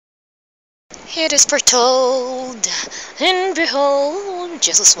It is foretold, and behold,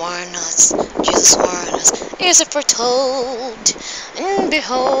 Jesus warned us, Jesus warned us. Is it foretold, and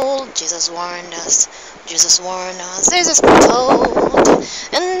behold, Jesus warned us, Jesus warned us. Is it foretold,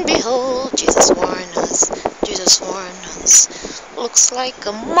 and behold, Jesus warned us, Jesus warned us. Looks like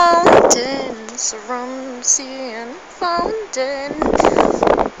a mountain, surrounding sea and fountain.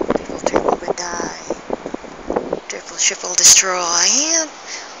 Triple will die, triple will destroy.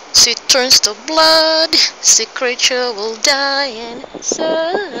 Sea turns to blood, sea creature will die and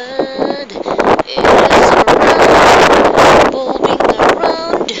sad. It is around, revolving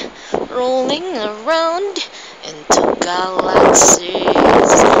around, rolling around into galaxies,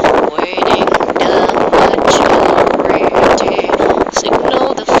 waiting the maturity.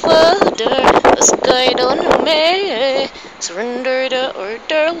 Signal the Father, the guide on me. Surrender the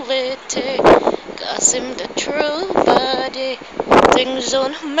orderly, cause him the true body. Things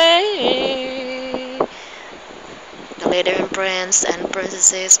on me. The leader and prince and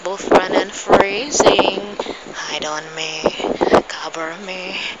princesses both run and freezing. Hide on me, cover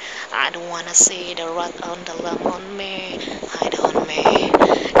me. I don't wanna see the rat on the lamb on me. Hide on me,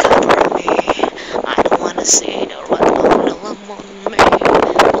 cover me. I don't wanna see the rat on the lamb on me.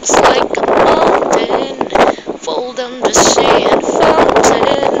 Looks like a mountain, fold on the sea and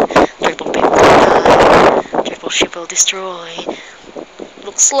fountain. Triple people die, triple ship will destroy.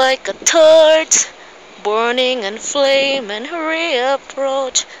 Looks like a tart, burning and flame and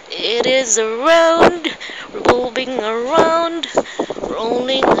reapproach. It is around, revolving around,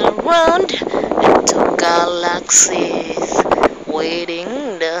 rolling around into galaxies,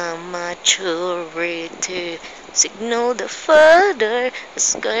 waiting the maturity. Signal the Father,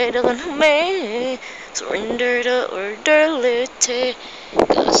 the guide on me. Surrender the orderly,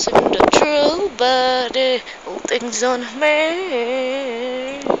 cause him the true body, all things on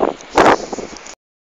me.